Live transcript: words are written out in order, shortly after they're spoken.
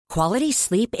Quality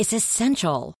sleep is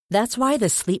essential. That's why the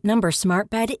Sleep Number Smart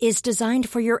Bed is designed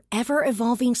for your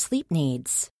ever-evolving sleep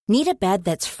needs. Need a bed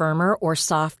that's firmer or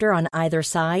softer on either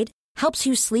side? Helps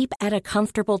you sleep at a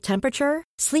comfortable temperature?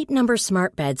 Sleep Number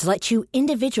Smart Beds let you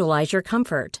individualize your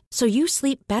comfort, so you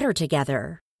sleep better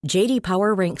together. J.D.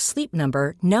 Power ranks Sleep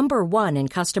Number number 1 in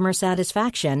customer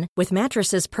satisfaction with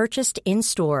mattresses purchased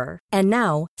in-store. And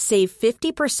now, save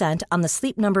 50% on the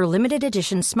Sleep Number Limited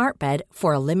Edition Smart Bed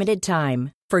for a limited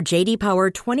time. For J.D. Power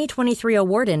 2023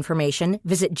 award information,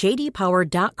 visit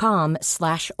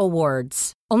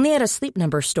jdpower.com/awards. Only at a Sleep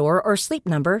Number store or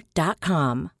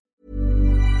sleepnumber.com.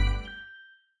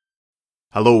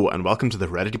 Hello and welcome to the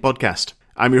Heredity Podcast.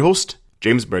 I'm your host,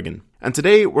 James Bergen, and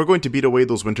today we're going to beat away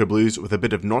those winter blues with a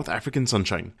bit of North African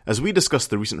sunshine as we discuss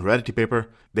the recent Heredity paper,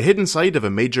 The Hidden Side of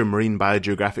a Major Marine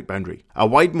Biogeographic Boundary. A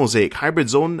wide mosaic hybrid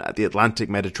zone at the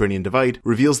Atlantic-Mediterranean divide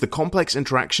reveals the complex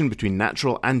interaction between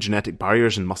natural and genetic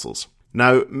barriers in mussels.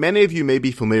 Now, many of you may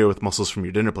be familiar with mussels from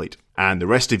your dinner plate, and the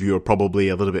rest of you are probably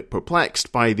a little bit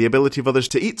perplexed by the ability of others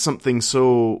to eat something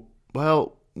so,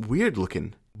 well, weird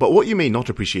looking. But what you may not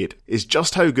appreciate is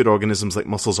just how good organisms like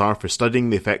mussels are for studying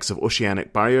the effects of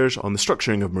oceanic barriers on the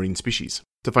structuring of marine species.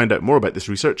 To find out more about this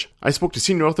research, I spoke to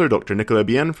senior author Dr. Nicolas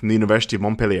Bien from the University of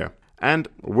Montpellier, and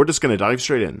we're just going to dive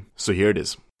straight in, so here it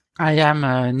is. I am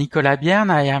Nicolas Bien.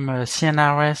 I am a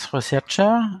CNRS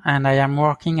researcher, and I am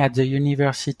working at the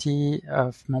University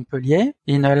of Montpellier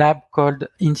in a lab called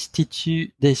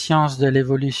Institut des Sciences de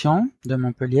l'Évolution de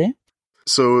Montpellier.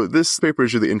 So this paper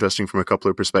is really interesting from a couple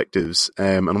of perspectives,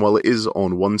 and while it is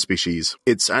on one species,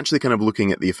 it's actually kind of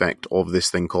looking at the effect of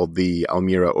this thing called the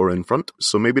Almira orin front.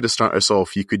 So maybe to start us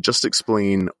off, you could just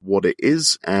explain what it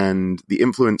is and the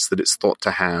influence that it's thought to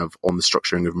have on the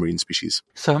structuring of marine species.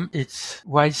 So it's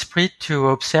widespread to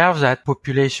observe that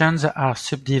populations are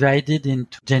subdivided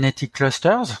into genetic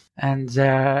clusters, and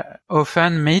they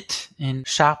often meet in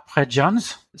sharp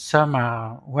regions. Some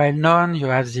are well known. You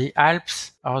have the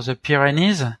Alps or the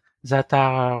Pyrenees that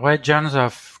are regions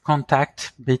of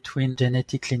contact between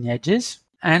genetic lineages.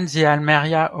 And the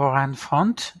Almeria Oran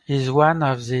front is one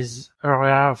of these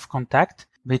areas of contact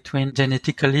between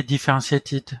genetically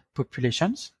differentiated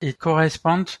populations. It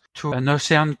corresponds to an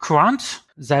ocean current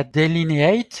that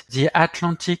delineate the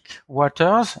Atlantic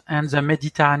waters and the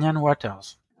Mediterranean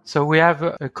waters. So we have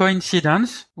a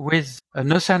coincidence with an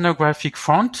oceanographic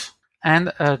front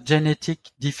and a genetic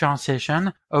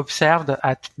differentiation observed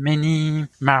at many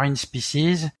marine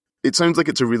species. It sounds like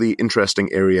it's a really interesting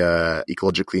area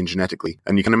ecologically and genetically,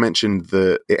 and you kind of mentioned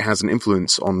that it has an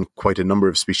influence on quite a number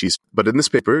of species. But in this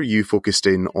paper, you focused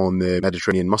in on the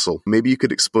Mediterranean mussel. Maybe you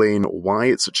could explain why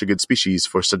it's such a good species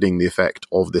for studying the effect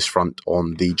of this front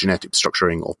on the genetic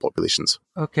structuring of populations.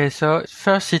 Okay, so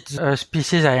first it's a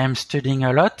species I am studying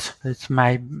a lot. It's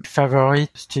my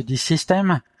favorite study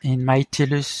system. In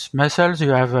Mytilus mussels, you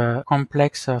have a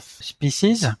complex of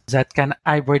species that can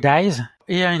hybridize.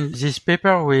 Here in this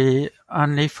paper, we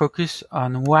only focus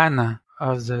on one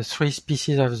of the three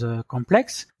species of the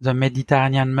complex, the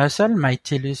Mediterranean mussel,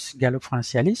 Mytilus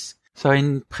gallophragtialis. So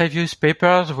in previous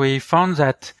papers, we found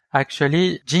that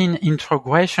actually gene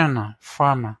integration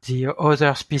from the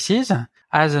other species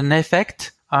has an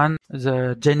effect on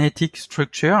the genetic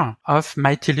structure of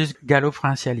Mytilus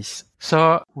gallophragtialis.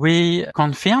 So we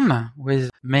confirm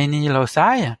with many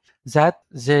loci that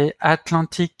the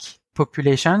Atlantic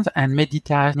populations and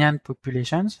Mediterranean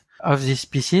populations of this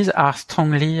species are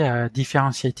strongly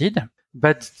differentiated.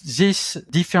 But this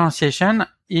differentiation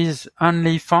is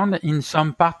only found in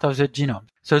some part of the genome.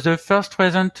 So the first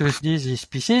reason to study this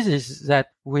species is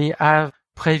that we have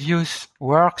previous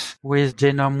works with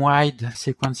genome-wide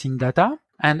sequencing data.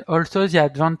 And also the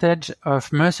advantage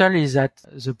of mussel is that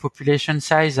the population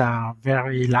size are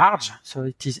very large, so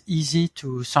it is easy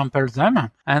to sample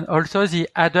them. And also the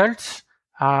adults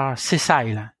are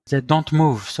sessile. They don't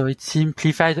move, so it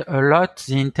simplified a lot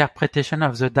the interpretation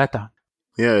of the data.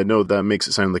 Yeah, no, that makes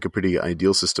it sound like a pretty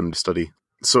ideal system to study.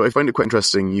 So I find it quite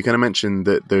interesting. You kind of mentioned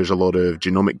that there's a lot of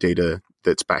genomic data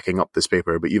that's backing up this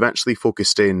paper, but you've actually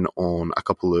focused in on a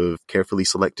couple of carefully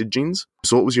selected genes.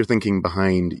 So what was your thinking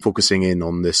behind focusing in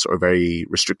on this sort of very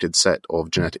restricted set of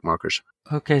genetic markers?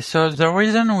 Okay, so the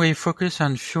reason we focus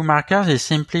on few markers is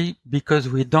simply because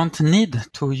we don't need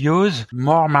to use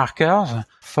more markers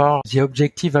for the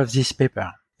objective of this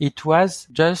paper. It was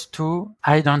just to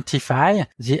identify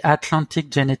the Atlantic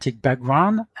genetic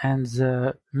background and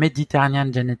the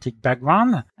Mediterranean genetic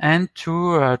background and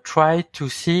to try to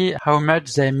see how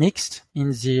much they mixed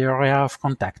in the area of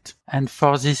contact. And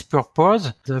for this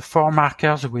purpose, the 4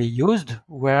 markers we used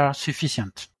were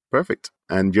sufficient. Perfect.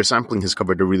 and your sampling has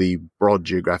covered a really broad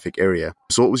geographic area.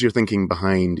 So what was your thinking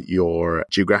behind your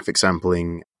geographic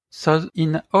sampling? So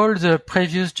in all the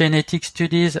previous genetic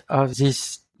studies of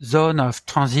this zone of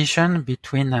transition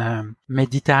between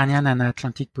Mediterranean and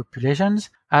Atlantic populations,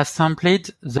 I sampled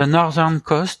the northern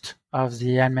coast of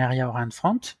the Almeria-Oran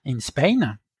front in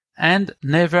Spain and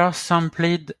never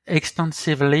sampled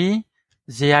extensively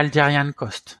the Algerian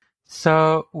coast.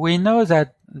 So we know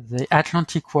that the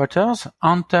Atlantic waters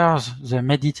enters the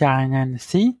Mediterranean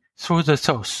Sea through the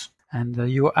south. And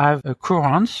you have a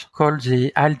current called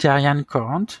the Algerian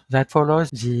current that follows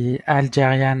the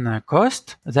Algerian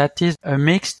coast that is a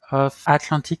mix of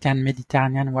Atlantic and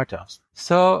Mediterranean waters.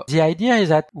 So the idea is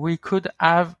that we could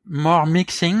have more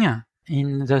mixing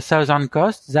in the southern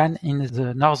coast than in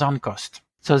the northern coast.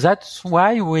 So that's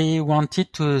why we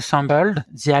wanted to sample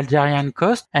the Algerian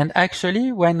coast. And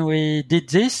actually, when we did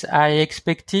this, I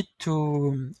expected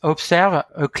to observe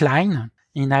a climb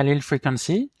in allele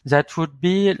frequency that would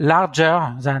be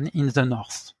larger than in the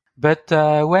north. But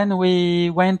when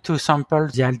we went to sample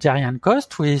the Algerian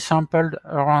coast, we sampled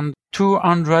around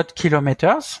 200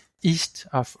 kilometers east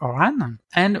of Oran,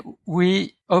 and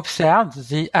we observed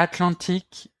the Atlantic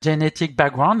genetic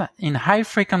background in high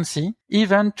frequency,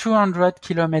 even 200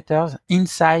 kilometers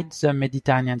inside the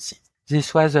Mediterranean Sea.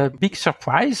 This was a big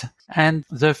surprise, and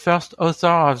the first author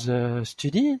of the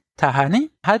study, Tahani,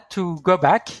 had to go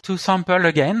back to sample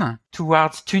again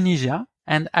towards Tunisia.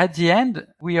 And at the end,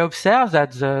 we observed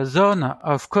that the zone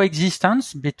of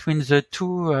coexistence between the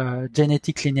two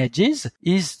genetic lineages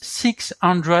is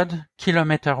 600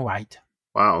 kilometers wide.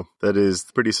 Wow, that is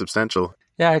pretty substantial.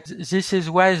 Yeah, this is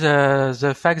why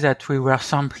the fact that we were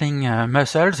sampling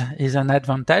mussels is an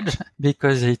advantage,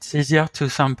 because it's easier to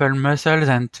sample mussels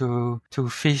than to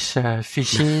fish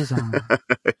fishes.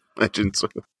 Imagine so.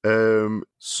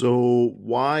 So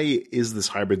why is this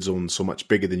hybrid zone so much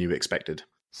bigger than you expected?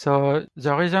 So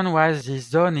the reason why this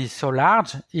zone is so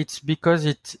large, it's because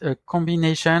it's a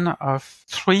combination of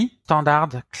three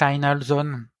standard clinal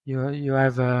zones. You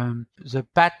have the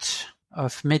patch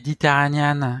of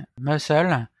Mediterranean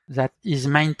mussel that is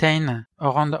maintained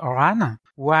around Oran,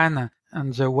 one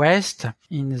on the west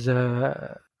in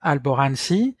the Alboran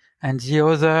Sea, and the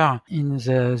other in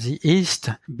the east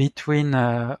between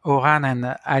Oran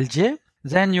and Algiers.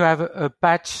 Then you have a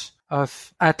patch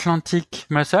of Atlantic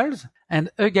mussels, and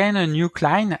again a new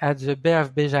line at the Bay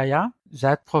of Béjaïa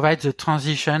that provides a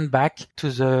transition back to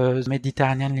the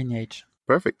Mediterranean lineage.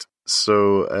 Perfect.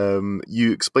 So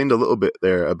you explained a little bit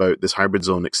there about this hybrid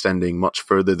zone extending much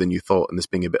further than you thought and this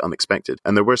being a bit unexpected.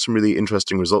 And there were some really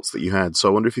interesting results that you had. So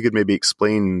I wonder if you could maybe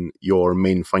explain your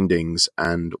main findings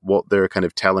and what they're kind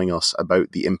of telling us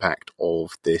about the impact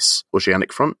of this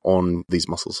oceanic front on these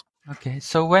mussels. Okay,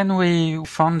 so when we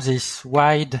found this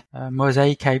wide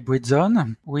mosaic hybrid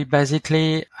zone, we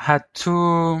basically had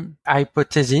two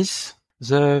hypotheses.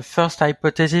 The first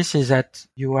hypothesis is that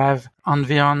you have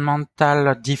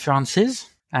environmental differences,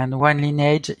 and one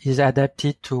lineage is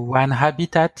adapted to one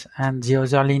habitat and the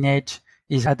other lineage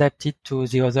is adapted to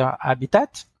the other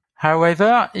habitat.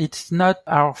 However, it's not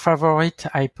our favorite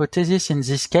hypothesis in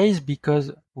this case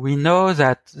because we know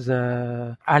that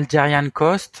the Algerian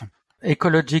coast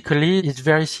ecologically is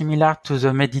very similar to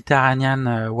the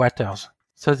Mediterranean waters.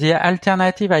 So the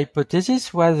alternative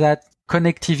hypothesis was that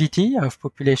connectivity of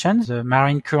populations, the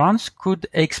marine currents, could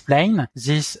explain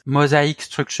this mosaic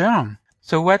structure.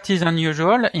 So what is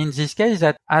unusual in this case is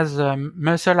that as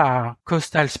mussels are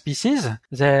coastal species,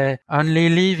 they only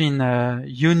live in a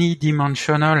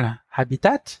unidimensional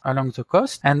habitat along the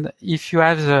coast. And if you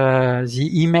have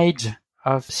the image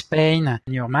of Spain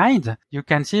in your mind, you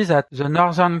can see that the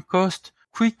northern coast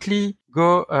quickly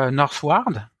go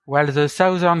northward, while the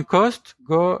southern coast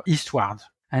go eastward.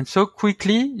 And so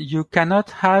quickly, you cannot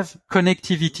have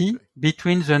connectivity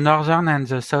between the northern and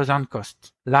the southern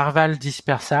coast. Larval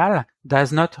dispersal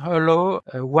does not allow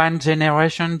one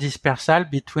generation dispersal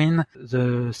between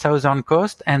the southern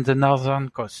coast and the northern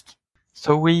coast.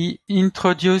 So we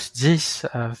introduced this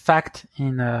fact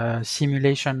in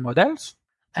simulation models.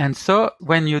 And so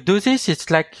when you do this, it's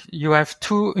like you have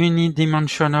two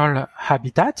unidimensional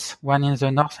habitats, one in the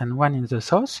north and one in the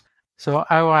south. So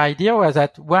our idea was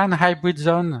that one hybrid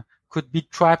zone could be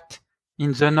trapped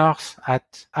in the north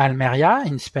at Almeria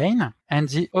in Spain, and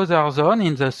the other zone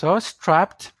in the south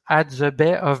trapped at the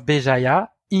Bay of Béjaïa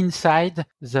inside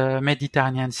the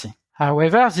Mediterranean Sea.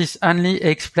 However, this only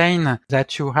explains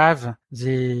that you have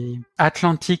the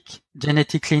Atlantic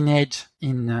genetic lineage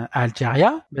in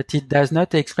Algeria, but it does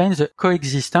not explain the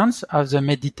coexistence of the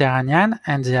Mediterranean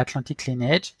and the Atlantic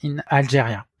lineage in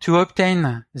Algeria. To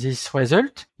obtain this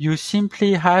result, you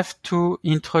simply have to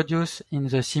introduce in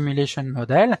the simulation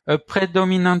model a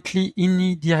predominantly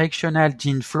unidirectional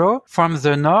gene flow from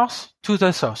the north to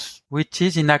the south, which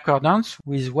is in accordance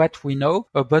with what we know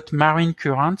about marine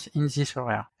currents in this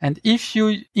area. And if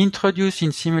you introduce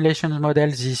in simulation model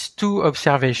these two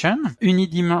observations,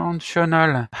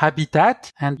 unidimensional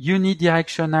habitat and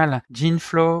unidirectional gene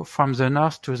flow from the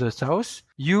north to the south,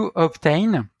 you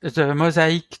obtain the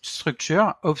mosaic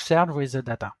structure observed with the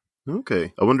data.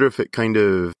 Okay. I wonder if it kind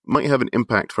of might have an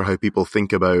impact for how people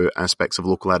think about aspects of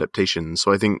local adaptation.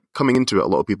 So I think coming into it, a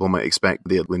lot of people might expect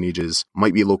the lineages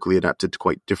might be locally adapted to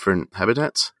quite different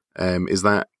habitats. Is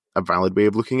that a valid way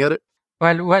of looking at it?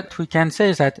 Well, what we can say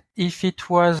is that if it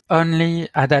was only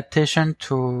adaptation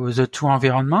to the two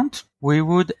environments, we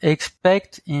would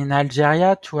expect in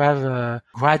Algeria to have a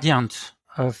gradient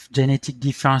of genetic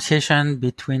differentiation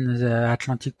between the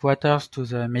Atlantic waters to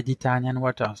the Mediterranean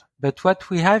waters. But what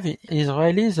we have is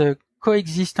really the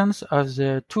coexistence of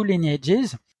the two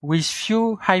lineages with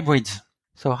few hybrids.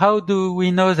 So how do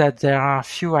we know that there are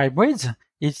few hybrids?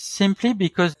 It's simply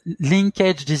because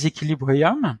linkage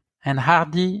disequilibrium and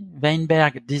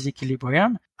Hardy-Weinberg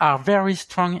disequilibrium are very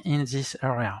strong in this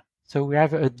area. So we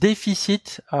have a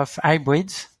deficit of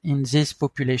hybrids in these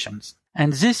populations.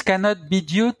 And this cannot be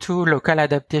due to local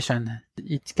adaptation.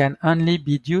 It can only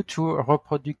be due to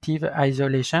reproductive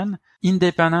isolation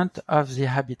independent of the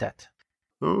habitat.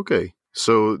 Okay.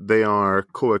 So they are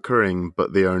co-occurring,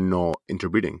 but they are not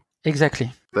interbreeding.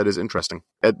 Exactly. That is interesting.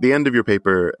 At the end of your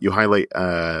paper, you highlight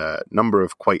a number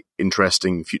of quite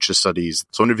interesting future studies.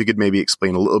 So I wonder if you could maybe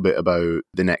explain a little bit about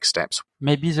the next steps.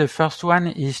 Maybe the first one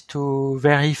is to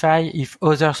verify if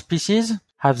other species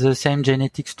have the same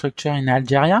genetic structure in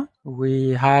Algeria.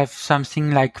 We have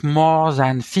something like more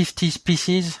than 50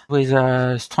 species with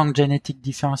a strong genetic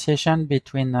differentiation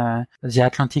between the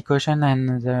Atlantic Ocean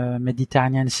and the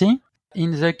Mediterranean Sea.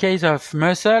 In the case of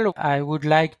mussel, I would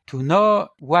like to know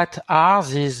what are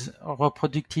these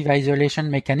reproductive isolation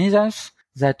mechanisms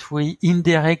that we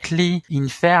indirectly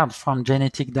inferred from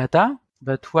genetic data,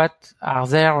 but what are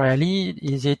there really?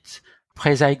 Is it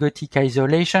prezygotic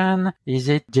isolation? Is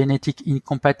it genetic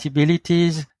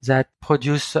incompatibilities that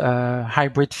produce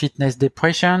hybrid fitness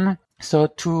depression? So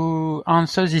to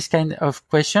answer this kind of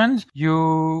questions,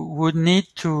 you would need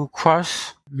to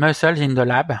cross mussels in the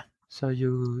lab. So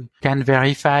you can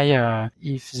verify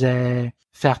if they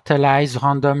fertilize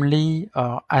randomly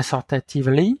or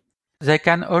assortatively. They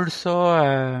can also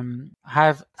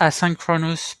have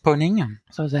asynchronous spawning,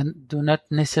 so they do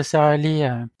not necessarily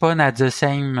spawn at the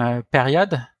same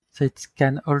period. So it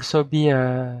can also be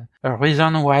a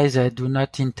reason why they do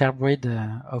not interbreed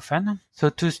often.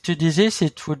 So to study this,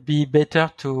 it would be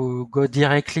better to go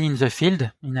directly in the field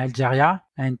in Algeria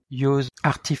and use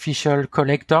artificial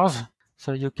collectors,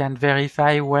 so you can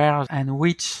verify where and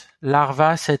which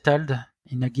larva settled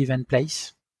in a given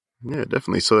place. Yeah,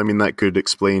 definitely. So, I mean, that could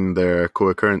explain their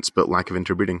co-occurrence but lack of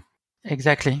interbreeding.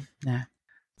 Exactly, yeah.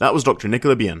 That was Dr.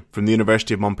 Nicolas Bien from the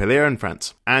University of Montpellier in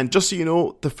France. And just so you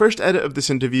know, the first edit of this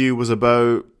interview was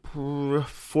about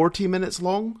 40 minutes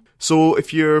long. So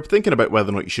if you're thinking about whether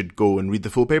or not you should go and read the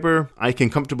full paper, I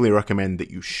can comfortably recommend that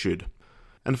you should.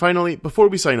 And finally, before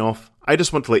we sign off, I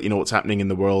just want to let you know what's happening in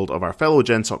the world of our fellow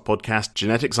GenSoc podcast,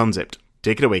 Genetics Unzipped.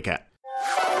 Take it away, Kat.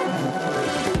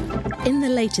 In the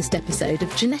latest episode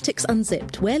of Genetics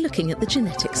Unzipped, we're looking at the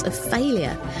genetics of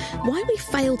failure, why we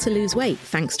fail to lose weight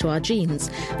thanks to our genes,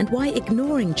 and why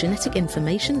ignoring genetic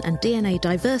information and DNA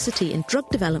diversity in drug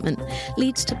development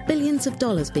leads to billions of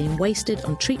dollars being wasted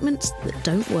on treatments that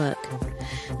don't work.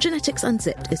 Genetics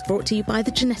Unzipped is brought to you by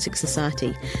the Genetics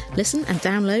Society. Listen and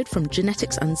download from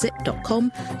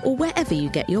geneticsunzipped.com or wherever you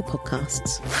get your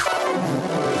podcasts.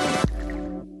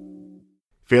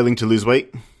 Failing to lose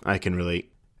weight? I can relate.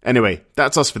 Anyway,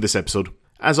 that's us for this episode.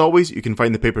 As always, you can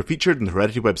find the paper featured on the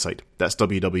Heredity website. That's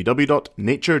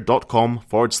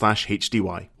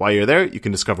www.nature.com/HDY. While you're there, you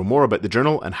can discover more about the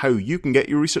journal and how you can get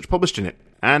your research published in it,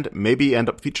 and maybe end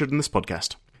up featured in this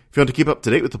podcast. If you want to keep up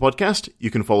to date with the podcast, you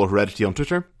can follow Heredity on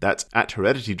Twitter. That's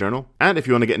 @HeredityJournal. And if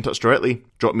you want to get in touch directly,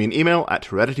 drop me an email at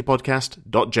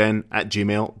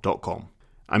hereditypodcast.gen@gmail.com.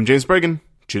 I'm James Bergen.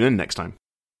 Tune in next time.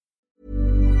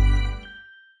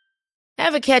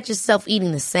 Ever catch yourself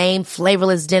eating the same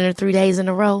flavorless dinner 3 days in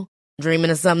a row? Dreaming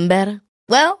of something better?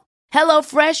 Well,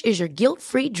 HelloFresh is your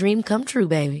guilt-free dream come true,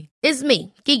 baby. It's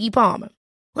me, Keke Palmer.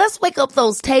 Let's wake up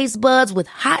those taste buds with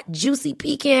hot, juicy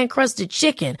pecan-crusted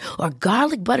chicken or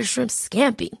garlic butter shrimp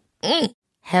scampi.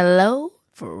 Hello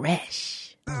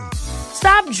Fresh.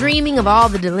 Stop dreaming of all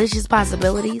the delicious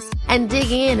possibilities and dig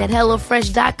in at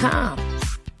HelloFresh.com.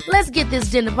 Let's get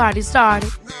this dinner party started.